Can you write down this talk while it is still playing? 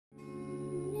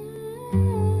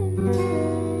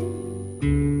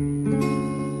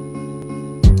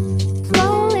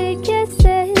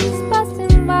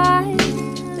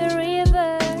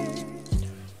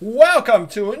Welcome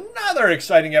to another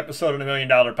exciting episode of the Million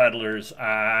Dollar Peddlers.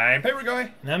 I'm Paper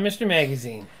Guy. And I'm Mr.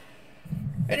 Magazine.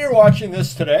 And you're watching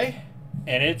this today,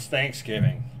 and it's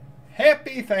Thanksgiving.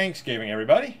 Happy Thanksgiving,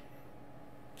 everybody.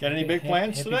 Got any big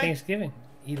plans Happy today? Thanksgiving.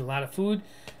 Eat a lot of food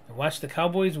and watch the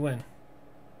Cowboys win.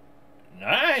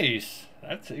 Nice.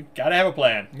 You gotta have a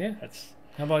plan. Yeah.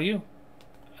 How about you?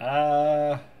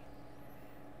 No,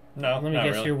 Let me not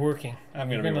guess, really. you're working. I'm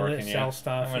gonna be working. Yeah. Sell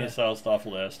stuff. I'm gonna sell stuff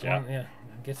list. Yeah. Yeah.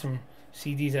 Get some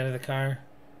CDs out of the car.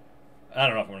 I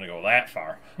don't know if I'm gonna go that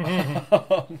far.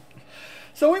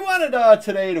 So we wanted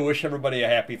today to wish everybody a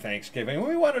happy Thanksgiving.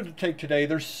 We wanted to take today,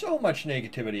 there's so much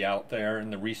negativity out there in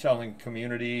the reselling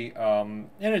community, and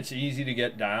it's easy to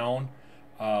get down.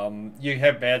 You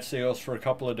have bad sales for a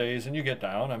couple of days and you get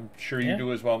down. I'm sure you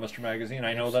do as well, Mr. Magazine.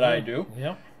 I know that I do.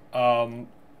 Yeah.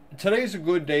 Today's a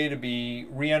good day to be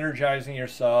re-energizing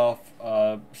yourself,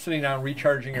 sitting down,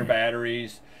 recharging your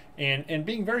batteries, and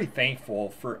being very thankful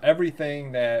for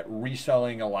everything that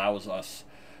reselling allows us.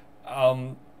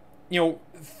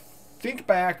 Think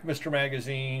back, Mr.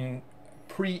 Magazine,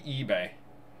 pre-eBay,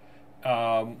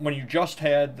 when you just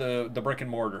had the brick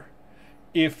and mortar.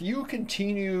 If you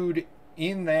continued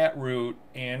in that route,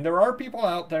 and there are people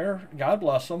out there, God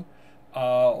bless them,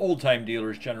 old-time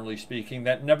dealers, generally speaking,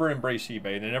 that never embrace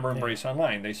eBay. They never embrace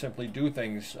online. They simply do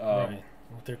things right.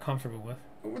 What they're comfortable with.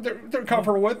 They're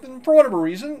comfortable with, and for whatever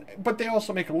reason, but they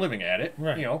also make a living at it.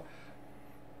 Right. You know,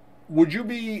 would you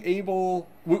be able?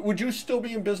 Would you still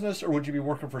be in business, or would you be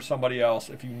working for somebody else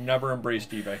if you never embraced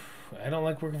eBay? I don't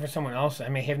like working for someone else. I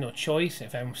may have no choice.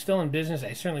 If I'm still in business,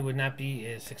 I certainly would not be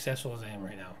as successful as I am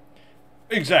right now.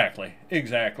 Exactly.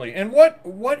 And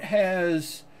what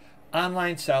has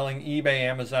online selling, eBay,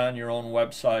 Amazon, your own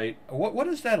website, what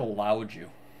has that allowed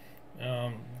you?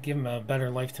 Give them a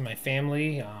better life to my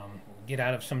family. Get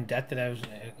out of some debt that I was,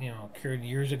 incurred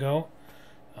years ago.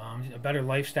 A better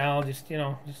lifestyle, just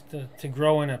to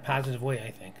grow in a positive way,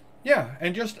 I think. Yeah,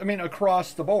 and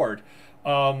across the board.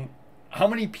 How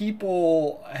many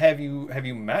people have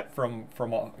you met from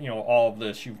all of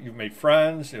this? You've made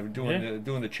friends.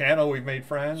 Doing the channel, we've made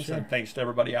friends, Sure. and thanks to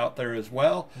everybody out there as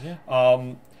well.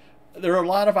 Yeah. There are a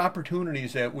lot of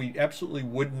opportunities that we absolutely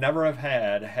would never have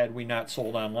had we not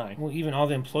sold online. Well, even all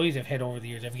the employees I've had over the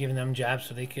years, I've given them jobs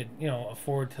so they could,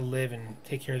 afford to live and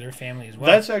take care of their family as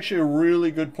well. That's actually a really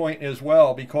good point as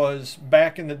well, because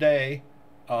back in the day,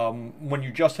 when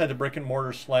you just had the brick and mortar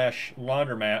 /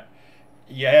 laundromat,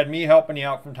 you had me helping you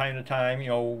out from time to time,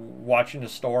 watching the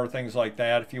store, things like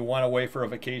that. If you went away for a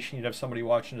vacation, you'd have somebody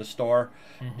watching the store.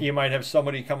 Mm-hmm. You might have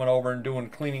somebody coming over and doing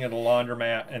cleaning of the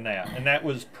laundromat and that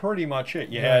was pretty much it.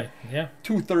 You had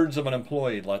 2/3 of an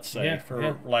employee, let's say,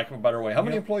 for lack of a better way. How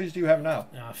many employees do you have now?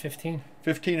 15.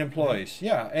 15 employees,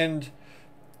 yeah. And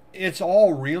it's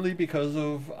all really because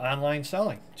of online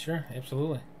selling. Sure,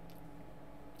 absolutely.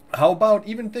 How about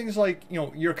even things like,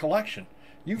 your collection?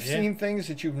 You've seen things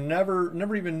that you've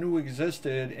never even knew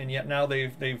existed, and yet now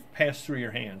they've passed through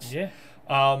your hands. Yeah.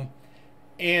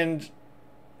 And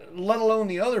let alone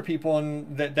the other people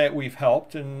that we've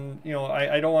helped. And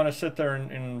I don't want to sit there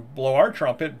and blow our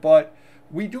trumpet, but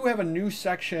we do have a new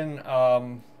section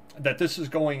that this is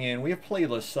going in. We have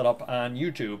playlists set up on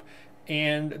YouTube,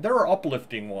 and there are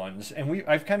uplifting ones, and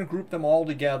I've kind of grouped them all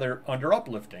together under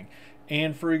uplifting.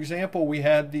 And for example, we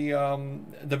had the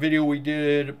video we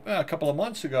did a couple of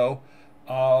months ago,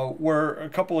 where a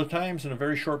couple of times in a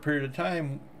very short period of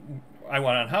time, I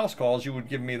went on house calls. You would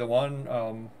give me the one,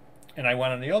 and I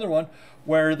went on the other one,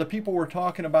 where the people were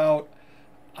talking about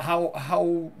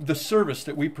how the service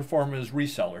that we perform as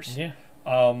resellers. Yeah.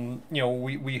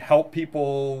 We help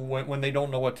people when they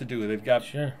don't know what to do. They've got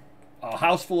a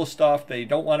house full of stuff. They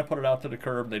don't want to put it out to the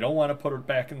curb. They don't want to put it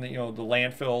back in the the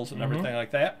landfills and everything like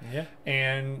that. Yeah.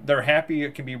 And they're happy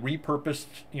it can be repurposed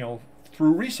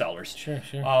through resellers. Sure.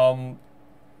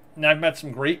 And I've met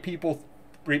some great people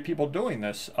doing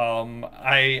this.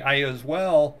 I as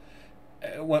well,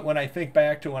 when I think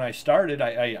back to when I started,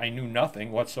 I knew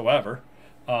nothing whatsoever.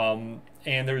 And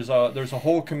there's a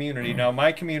whole community. Now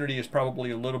my community is probably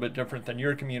a little bit different than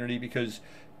your community, because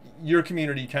your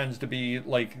community tends to be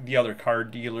like the other car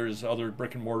dealers, other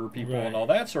brick and mortar people, and all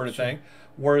that sort of thing,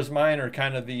 whereas mine are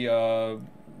kind of the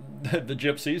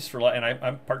gypsies, and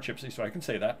I'm part gypsy, so I can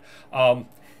say that.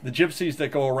 The gypsies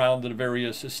that go around to the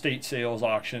various estate sales,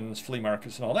 auctions, flea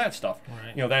markets, and all that stuff.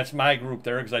 Right. That's my group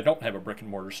there, because I don't have a brick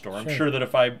and mortar store. I'm sure that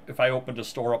if I opened a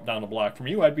store up down the block from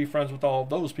you, I'd be friends with all of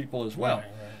those people as well.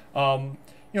 Right.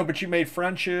 But you made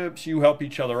friendships. You help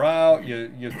each other out.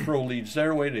 You throw leads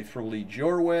their way. They throw leads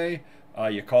your way.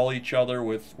 You call each other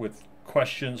with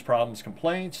questions, problems,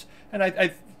 complaints, and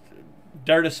I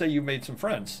dare to say you made some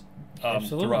friends.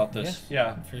 Absolutely. throughout this. Yes,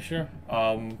 Yeah, for sure.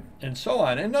 and so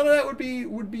on. And none of that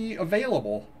would be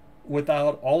available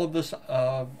without all of this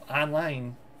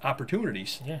online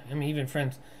opportunities. Yeah, I mean, even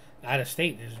friends out of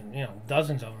state, there's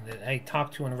dozens of them that I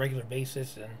talk to on a regular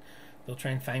basis, and they'll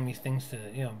try and find me things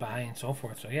to buy and so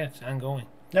forth. So yeah, it's ongoing.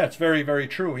 Yeah, it's very, very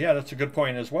true. Yeah, that's a good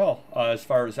point as well, as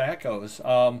far as that goes.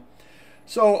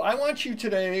 So I want you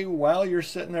today, while you're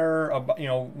sitting there,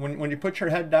 when you put your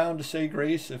head down to say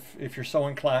grace, if you're so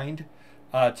inclined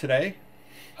today,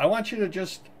 I want you to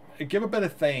just give a bit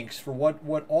of thanks for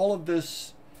what all of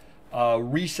this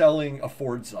reselling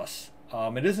affords us.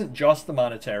 It isn't just the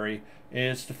monetary;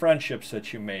 it's the friendships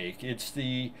that you make. It's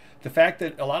the fact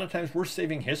that a lot of times we're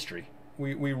saving history.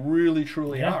 We really,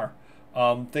 truly are.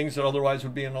 Things that otherwise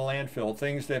would be in a landfill.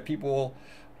 Things that people,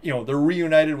 they're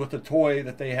reunited with a toy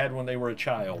that they had when they were a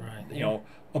child. Right.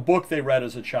 A book they read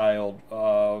as a child.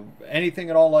 Anything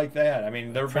at all like that. I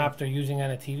mean, they're prop they're using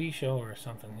on a TV show or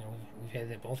something. We've had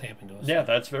that both happen to us. Yeah,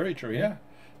 that's very true. Yeah.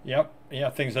 Yep.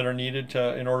 Yeah, things that are needed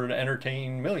in order to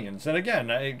entertain millions. And again,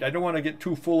 I don't want to get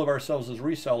too full of ourselves as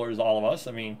resellers, all of us.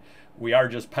 I mean, we are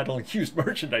just peddling used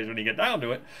merchandise when you get down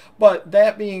to it. But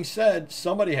that being said,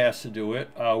 somebody has to do it.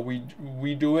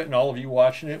 We do it, and all of you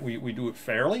watching it, we do it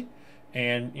fairly.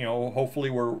 And, hopefully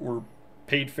we're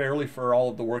paid fairly for all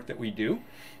of the work that we do.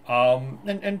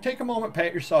 And take a moment,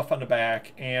 pat yourself on the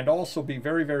back, and also be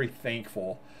very, very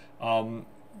thankful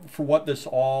for what this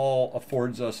all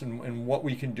affords us and what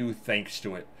we can do thanks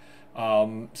to it.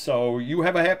 So you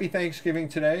have a happy Thanksgiving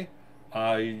today.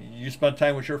 You spent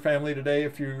time with your family today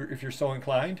if you're so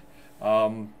inclined.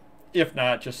 If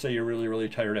not, just say you're really, really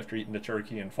tired after eating the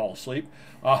turkey and fall asleep.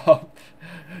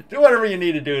 Do whatever you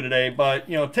need to do today, but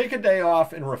take a day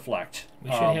off and reflect.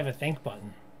 We should have a thank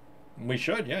button. We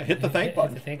should, yeah. Hit the thank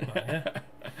button. Hit the thank button,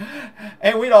 yeah.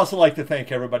 And we'd also like to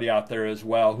thank everybody out there as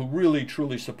well who really,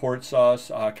 truly supports us,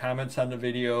 comments on the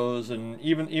videos, and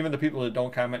even the people that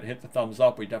don't comment, hit the thumbs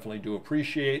up. We definitely do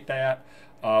appreciate that.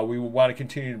 We want to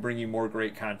continue to bring you more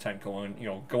great content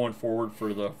going forward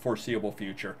for the foreseeable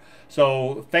future.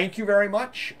 So thank you very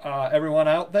much, everyone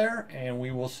out there, and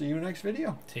we will see you next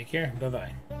video. Take care.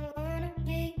 Bye-bye.